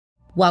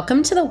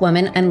Welcome to the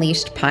Woman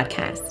Unleashed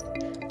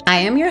podcast. I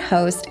am your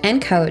host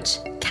and coach,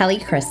 Kelly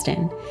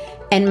Kristen,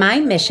 and my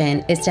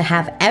mission is to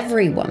have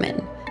every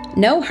woman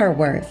know her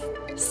worth,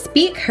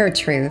 speak her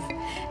truth,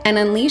 and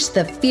unleash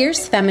the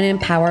fierce feminine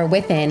power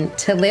within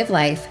to live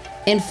life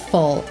in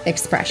full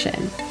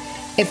expression.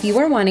 If you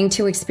are wanting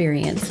to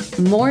experience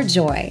more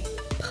joy,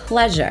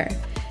 pleasure,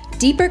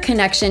 deeper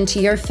connection to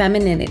your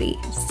femininity,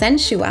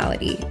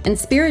 sensuality, and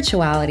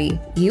spirituality,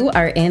 you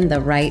are in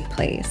the right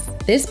place.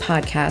 This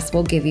podcast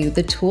will give you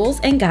the tools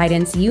and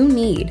guidance you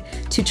need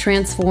to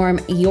transform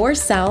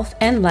yourself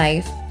and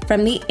life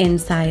from the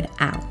inside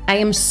out. I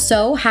am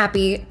so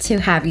happy to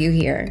have you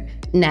here.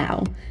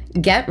 Now,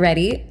 get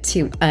ready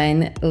to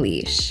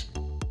unleash.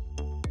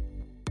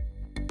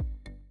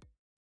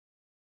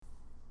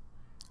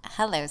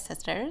 Hello,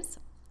 sisters.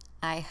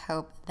 I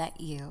hope that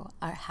you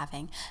are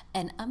having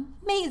an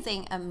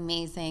amazing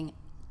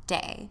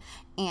day.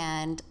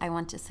 And I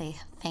want to say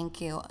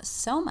thank you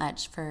so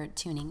much for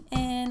tuning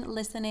in,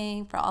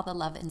 listening, for all the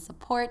love and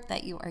support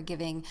that you are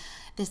giving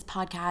this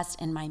podcast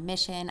and my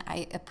mission.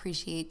 I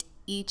appreciate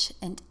each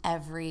and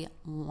every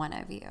one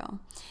of you.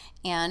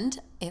 And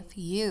if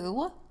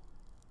you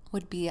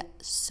would be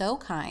so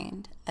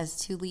kind as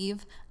to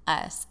leave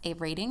us a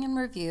rating and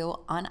review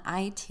on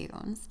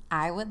iTunes,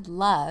 I would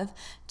love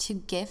to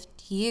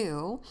gift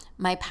you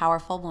my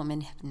Powerful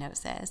Woman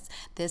Hypnosis.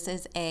 This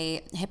is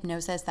a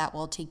hypnosis that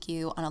will take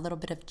you on a little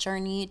bit of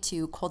journey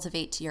to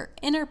cultivate your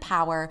inner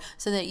power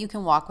so that you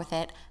can walk with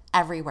it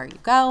everywhere you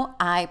go.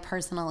 I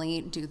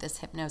personally do this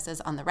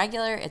hypnosis on the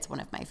regular. It's one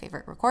of my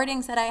favorite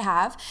recordings that I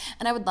have,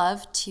 and I would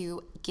love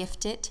to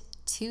gift it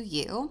to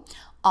you.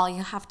 All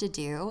you have to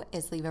do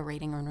is leave a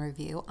rating and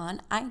review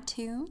on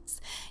iTunes.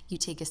 You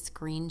take a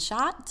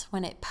screenshot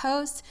when it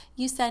posts,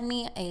 you send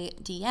me a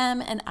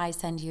DM, and I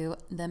send you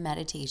the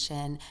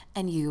meditation,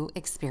 and you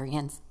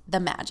experience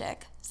the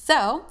magic.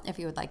 So if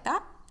you would like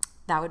that,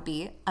 that would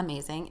be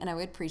amazing, and I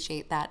would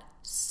appreciate that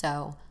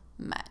so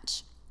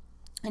much.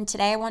 And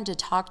today I wanted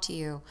to talk to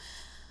you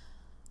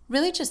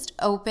really just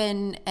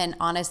open and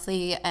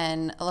honestly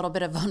and a little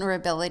bit of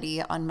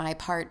vulnerability on my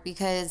part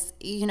because,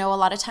 a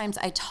lot of times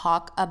I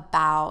talk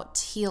about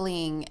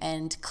healing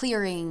and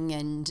clearing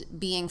and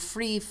being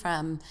free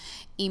from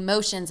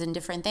emotions and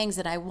different things.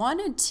 And I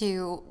wanted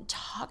to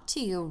talk to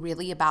you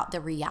really about the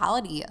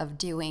reality of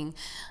doing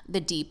the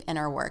deep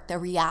inner work, the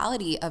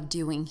reality of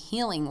doing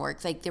healing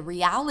work, like the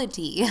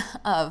reality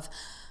of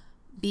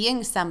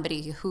being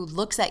somebody who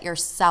looks at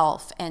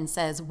yourself and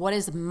says, what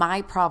is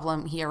my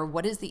problem here?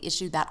 What is the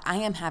issue that I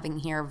am having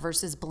here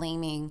versus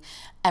blaming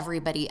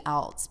everybody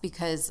else?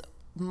 Because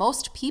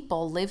most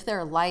people live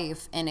their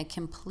life in a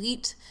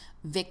complete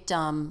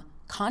victim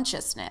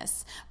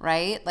consciousness,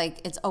 right?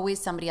 Like it's always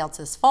somebody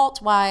else's fault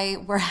why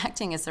we're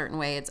acting a certain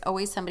way. It's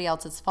always somebody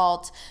else's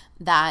fault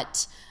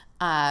that,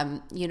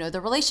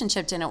 the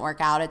relationship didn't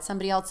work out. It's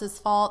somebody else's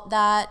fault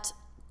that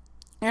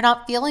you're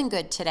not feeling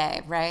good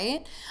today,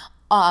 right?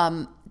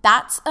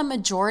 That's a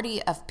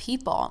majority of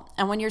people.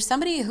 And when you're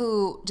somebody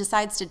who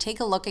decides to take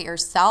a look at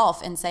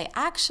yourself and say,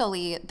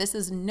 actually, this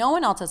is no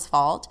one else's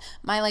fault.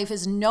 My life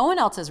is no one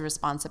else's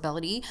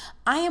responsibility.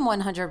 I am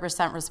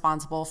 100%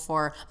 responsible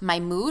for my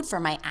mood, for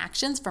my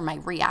actions, for my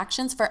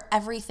reactions, for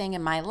everything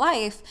in my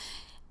life.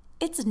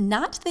 It's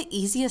not the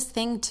easiest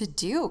thing to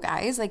do,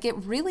 guys. Like it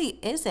really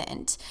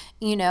isn't.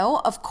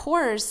 Of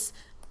course,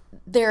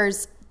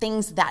 there's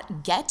things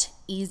that get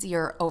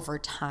easier over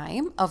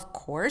time. Of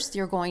course,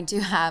 you're going to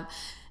have,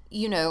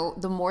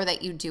 the more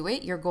that you do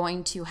it, you're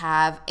going to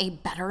have a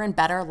better and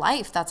better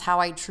life. That's how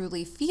I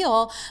truly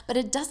feel. But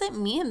it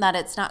doesn't mean that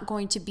it's not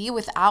going to be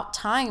without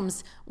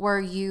times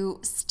where you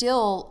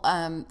still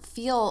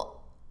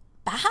feel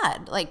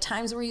bad, like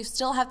times where you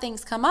still have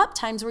things come up,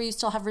 times where you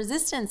still have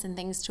resistance and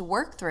things to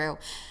work through.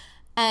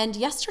 And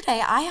yesterday,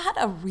 I had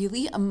a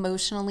really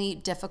emotionally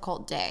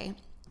difficult day.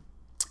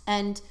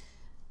 And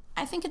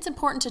I think it's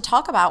important to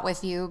talk about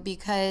with you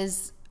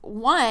because,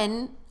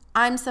 one,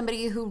 I'm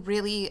somebody who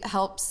really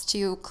helps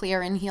to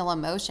clear and heal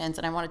emotions,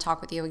 and I want to talk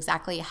with you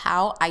exactly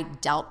how I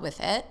dealt with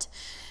it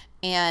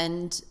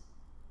and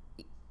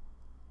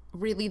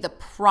really the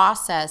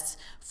process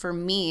for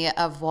me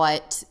of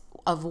what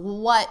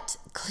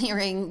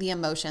clearing the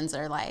emotions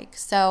are like.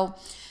 So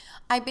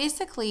I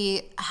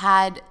basically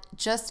had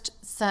just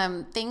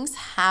some things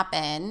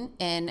happen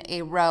in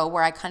a row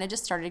where I kind of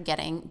just started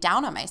getting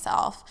down on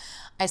myself.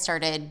 I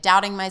started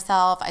doubting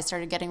myself. I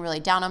started getting really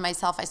down on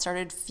myself. I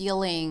started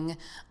feeling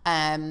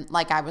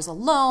like I was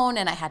alone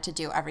and I had to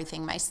do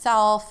everything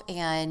myself.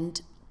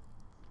 And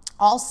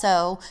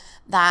also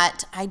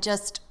that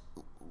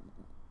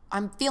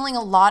I'm feeling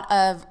a lot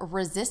of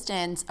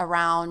resistance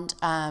around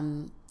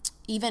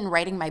even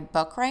writing my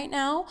book right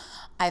now.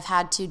 I've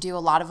had to do a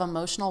lot of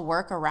emotional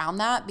work around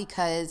that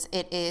because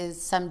it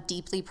is some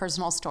deeply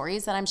personal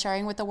stories that I'm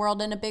sharing with the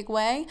world in a big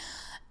way.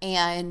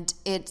 And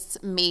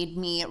it's made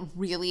me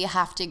really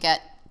have to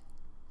get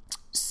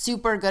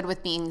super good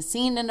with being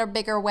seen in a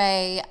bigger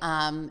way,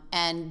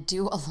 and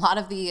do a lot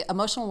of the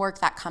emotional work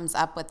that comes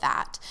up with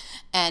that.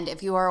 And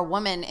if you are a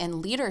woman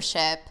in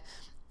leadership,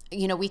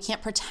 we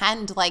can't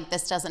pretend like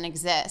this doesn't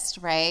exist,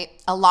 right?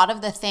 A lot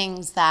of the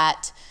things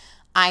that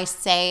I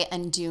say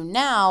and do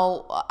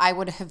now, I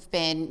would have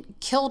been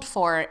killed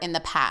for in the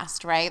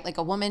past, right? Like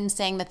a woman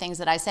saying the things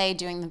that I say,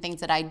 doing the things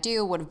that I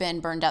do would have been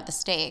burned at the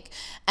stake.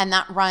 And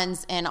that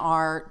runs in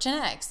our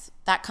genetics.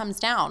 That comes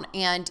down.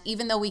 And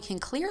even though we can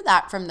clear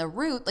that from the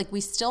root, like we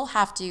still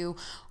have to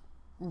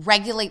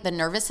regulate the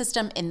nervous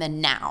system in the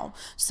now.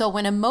 So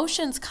when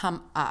emotions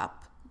come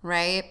up,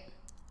 right?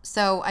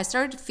 So I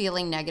started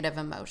feeling negative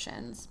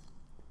emotions.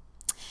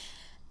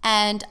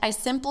 And I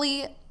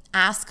simply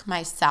ask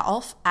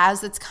myself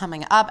as it's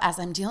coming up, as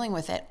I'm dealing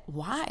with it,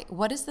 why?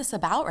 What is this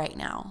about right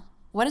now?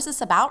 What is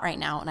this about right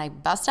now? And I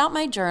bust out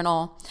my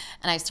journal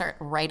and I start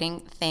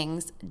writing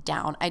things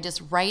down. I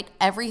just write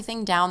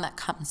everything down that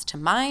comes to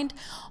mind.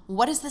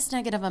 What is this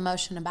negative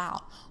emotion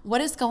about?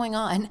 What is going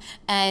on?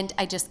 And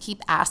I just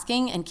keep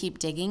asking and keep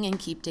digging and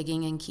keep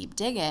digging and keep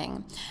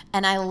digging.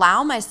 And I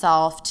allow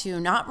myself to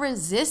not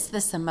resist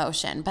this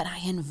emotion, but I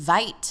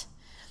invite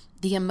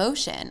the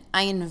emotion.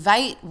 I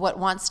invite what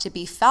wants to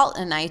be felt,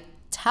 and I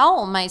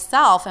tell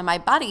myself and my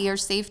body, you're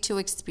safe to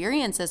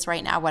experience this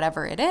right now,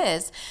 whatever it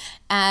is.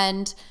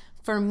 And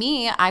for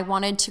me, I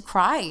wanted to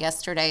cry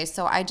yesterday.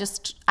 So I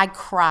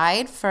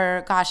cried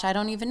for, I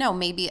don't even know,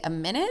 maybe a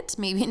minute,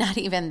 maybe not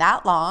even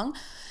that long.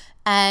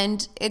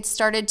 And it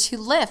started to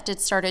lift.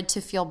 It started to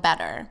feel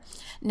better.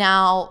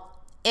 Now,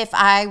 if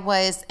I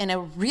was in a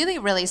really,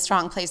 really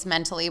strong place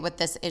mentally with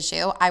this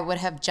issue, I would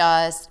have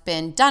just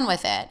been done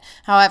with it.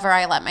 However,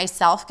 I let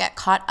myself get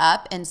caught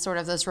up in sort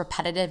of those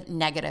repetitive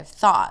negative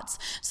thoughts.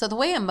 So the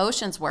way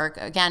emotions work,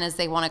 again, is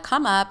they want to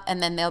come up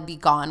and then they'll be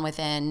gone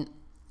within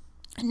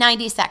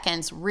 90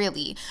 seconds,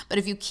 really. But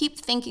if you keep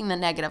thinking the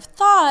negative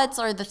thoughts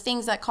or the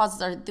things that causes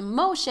the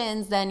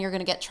emotions, then you're going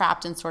to get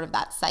trapped in sort of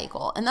that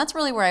cycle. And that's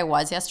really where I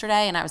was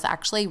yesterday. And I was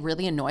actually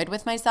really annoyed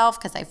with myself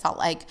because I felt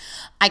like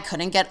I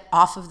couldn't get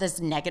off of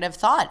this negative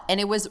thought. And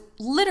it was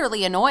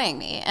literally annoying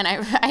me. And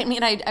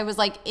I was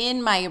like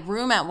in my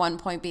room at one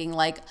point being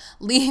like,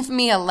 leave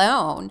me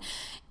alone.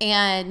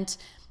 And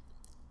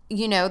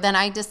then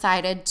I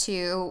decided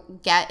to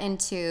get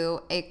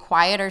into a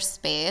quieter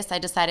space. I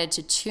decided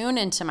to tune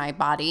into my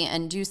body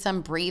and do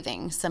some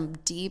breathing, some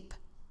deep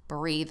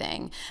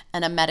breathing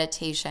and a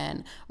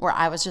meditation where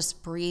I was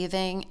just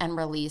breathing and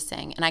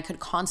releasing, and I could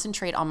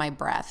concentrate on my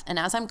breath. And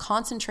as I'm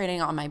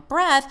concentrating on my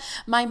breath,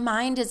 my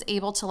mind is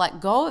able to let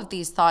go of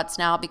these thoughts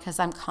now because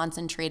I'm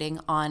concentrating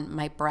on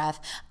my breath.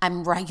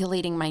 I'm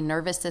regulating my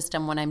nervous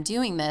system when I'm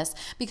doing this,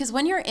 because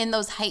when you're in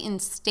those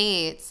heightened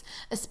states,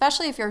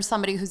 especially if you're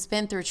somebody who's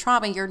been through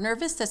trauma, your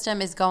nervous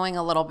system is going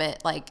a little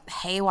bit like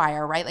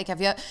haywire, right? Like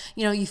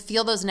you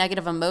feel those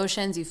negative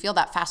emotions, you feel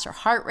that faster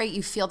heart rate,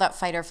 you feel that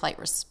fight or flight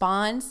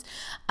response.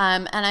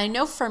 And I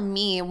know for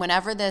me,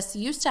 whenever this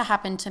used to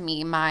happen to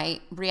me, my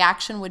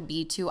reaction would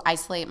be to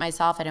isolate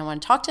myself. I didn't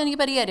want to talk to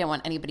anybody. I didn't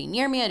want anybody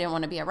near me. I didn't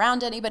want to be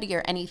around anybody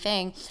or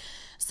anything.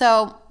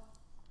 So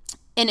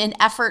in an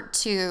effort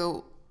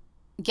to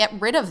get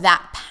rid of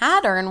that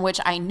pattern, which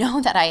I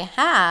know that I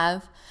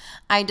have,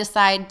 I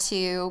decide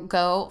to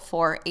go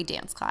for a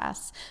dance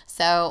class.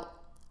 So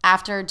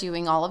after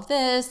doing all of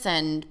this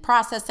and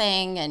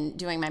processing and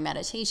doing my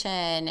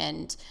meditation,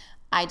 and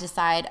I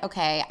decide,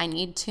 okay, I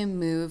need to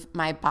move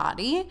my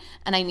body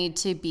and I need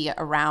to be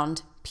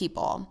around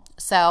people.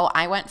 So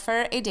I went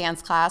for a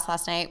dance class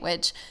last night,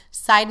 which,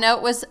 side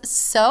note, was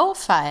so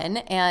fun.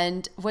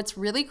 And what's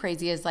really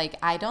crazy is, like,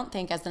 I don't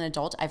think as an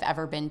adult I've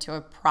ever been to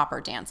a proper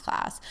dance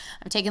class.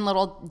 I've taken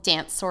little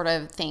dance sort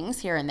of things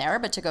here and there,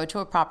 but to go to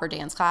a proper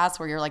dance class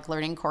where you're like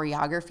learning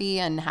choreography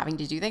and having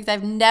to do things,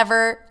 I've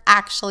never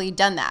actually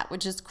done that,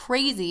 which is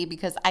crazy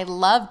because I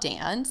love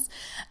dance.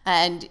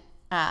 And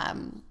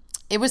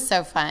it was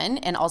so fun,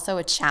 and also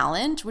a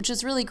challenge, which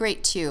is really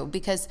great too,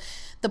 because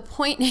the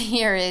point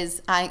here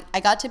is I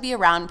got to be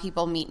around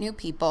people, meet new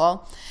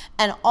people,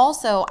 and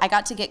also I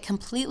got to get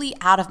completely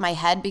out of my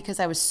head because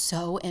I was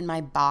so in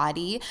my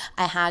body.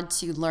 I had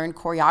to learn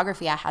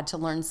choreography. I had to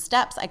learn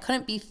steps. I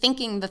couldn't be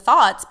thinking the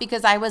thoughts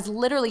because I was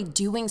literally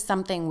doing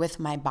something with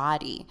my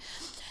body.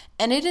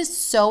 And it is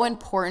so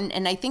important,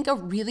 and I think a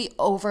really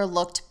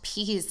overlooked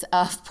piece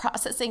of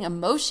processing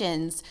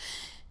emotions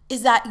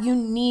is that you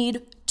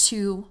need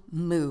to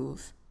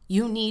move.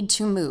 You need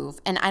to move.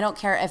 And I don't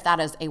care if that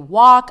is a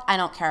walk. I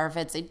don't care if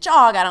it's a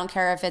jog. I don't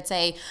care if it's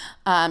a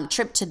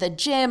trip to the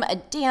gym, a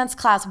dance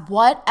class,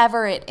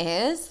 whatever it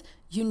is,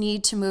 you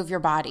need to move your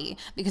body.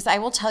 Because I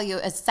will tell you,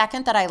 a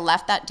second that I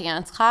left that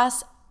dance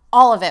class,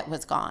 all of it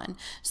was gone.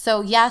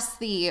 So yes,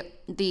 the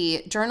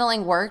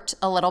journaling worked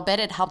a little bit.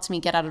 It helped me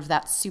get out of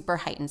that super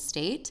heightened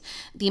state.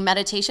 The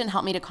meditation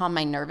helped me to calm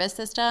my nervous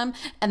system.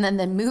 And then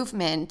the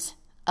movement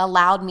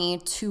allowed me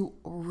to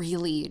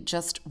really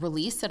just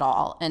release it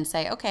all and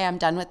say, okay, I'm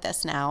done with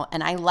this now.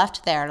 And I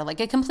left there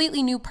like a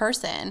completely new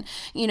person,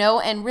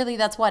 and really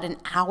that's an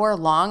hour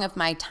long of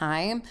my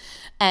time.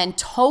 And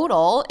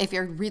total, if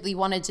you really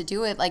wanted to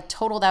do it, like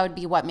total, that would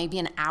be maybe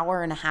an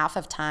hour and a half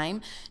of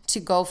time to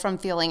go from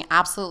feeling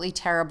absolutely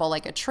terrible,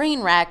 like a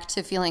train wreck,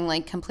 to feeling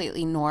like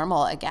completely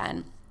normal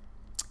again.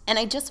 And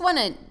I just want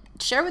to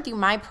share with you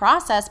my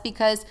process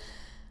because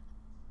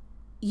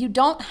you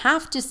don't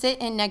have to sit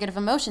in negative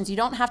emotions. You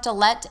don't have to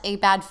let a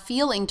bad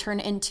feeling turn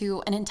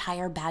into an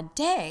entire bad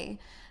day,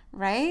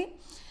 right?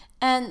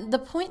 And the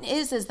point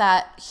is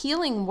that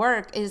healing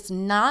work is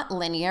not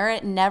linear.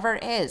 It never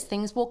is.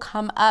 Things will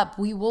come up.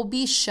 We will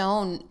be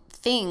shown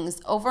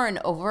things over and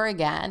over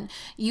again.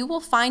 You will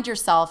find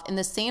yourself in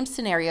the same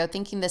scenario,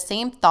 thinking the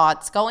same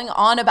thoughts, going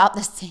on about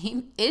the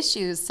same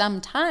issues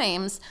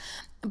sometimes,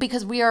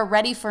 because we are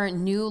ready for a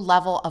new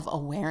level of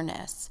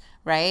awareness,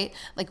 right?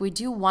 Like we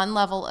do one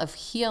level of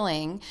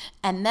healing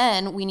and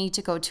then we need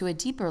to go to a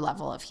deeper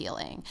level of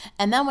healing.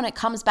 And then when it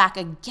comes back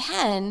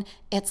again,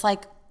 it's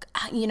like,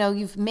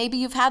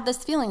 you've had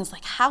this feeling. It's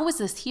like, how is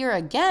this here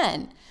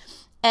again?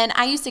 And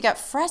I used to get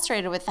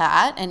frustrated with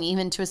that. And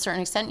even to a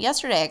certain extent,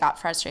 yesterday I got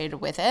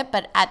frustrated with it.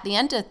 But at the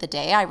end of the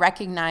day, I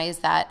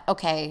recognized that,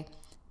 okay,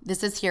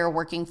 this is here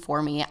working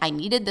for me. I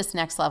needed this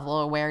next level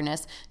of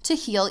awareness to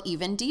heal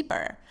even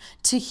deeper,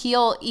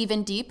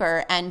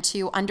 and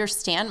to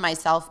understand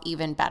myself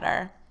even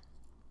better.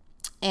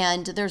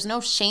 And there's no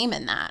shame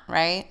in that,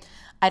 right?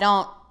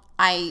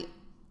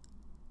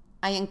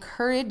 I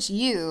encourage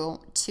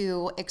you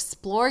to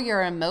explore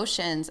your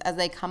emotions as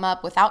they come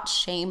up without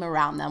shame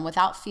around them,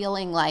 without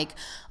feeling like,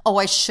 oh,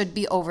 I should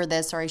be over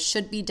this or I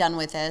should be done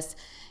with this,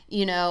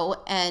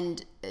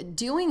 and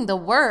doing the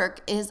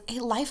work is a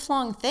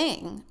lifelong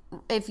thing.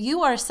 If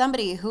you are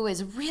somebody who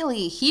is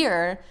really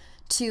here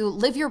to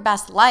live your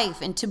best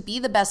life and to be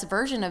the best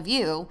version of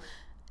you,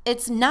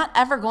 it's not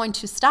ever going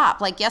to stop.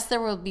 Like, yes, there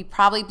will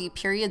probably be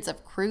periods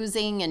of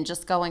cruising and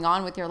just going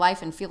on with your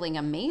life and feeling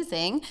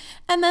amazing.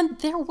 And then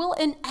there will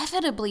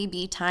inevitably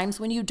be times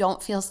when you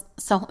don't feel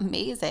so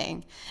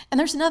amazing. And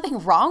there's nothing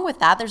wrong with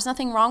that. There's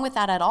nothing wrong with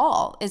that at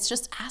all. It's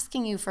just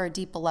asking you for a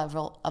deeper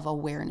level of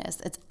awareness.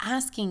 It's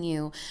asking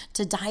you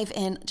to dive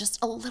in just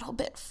a little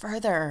bit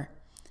further.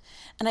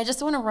 And I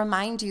just want to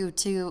remind you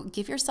to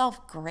give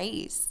yourself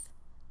grace.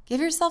 Give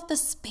yourself the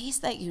space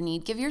that you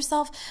need. Give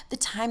yourself the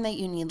time that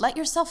you need. Let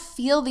yourself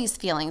feel these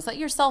feelings. Let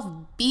yourself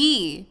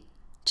be.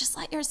 Just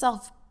let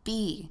yourself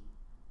be.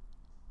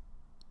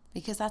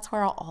 Because that's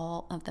where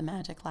all of the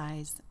magic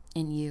lies,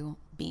 in you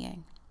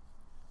being.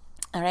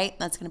 All right,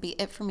 that's going to be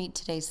it for me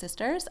today,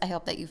 sisters. I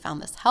hope that you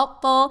found this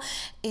helpful.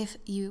 If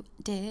you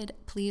did,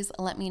 please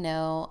let me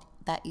know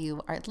that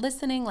you are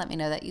listening. Let me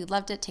know that you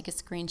loved it. Take a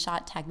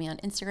screenshot, tag me on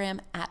Instagram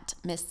at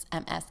Miss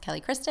MS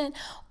Kelly Kristen,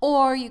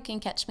 or you can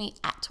catch me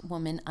at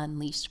Woman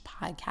Unleashed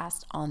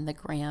Podcast on the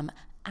gram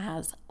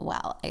as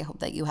well. I hope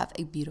that you have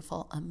a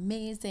beautiful,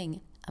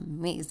 amazing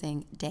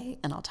day,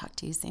 and I'll talk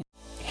to you soon.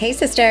 Hey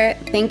sister,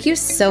 thank you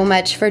so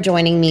much for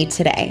joining me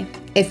today.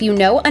 If you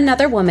know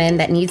another woman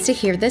that needs to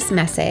hear this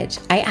message,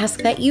 I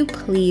ask that you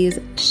please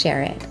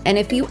share it. And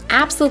if you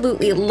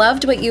absolutely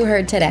loved what you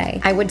heard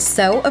today, I would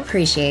so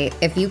appreciate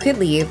if you could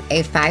leave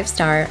a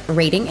 5-star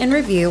rating and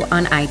review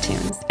on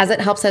iTunes, as it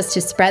helps us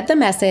to spread the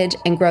message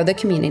and grow the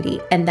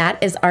community. And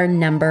that is our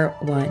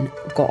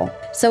 #1 goal.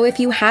 So if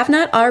you have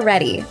not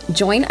already,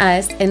 join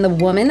us in the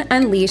Woman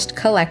Unleashed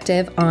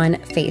Collective on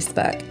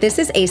Facebook. This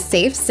is a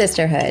safe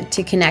sisterhood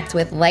to connect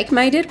with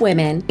like-minded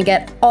women and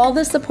get all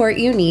the support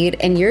you need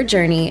in your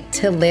journey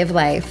to live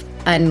life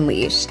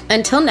unleashed.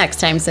 Until next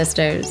time,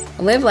 sisters,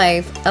 live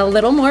life a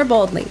little more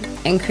boldly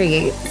and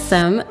create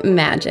some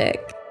magic.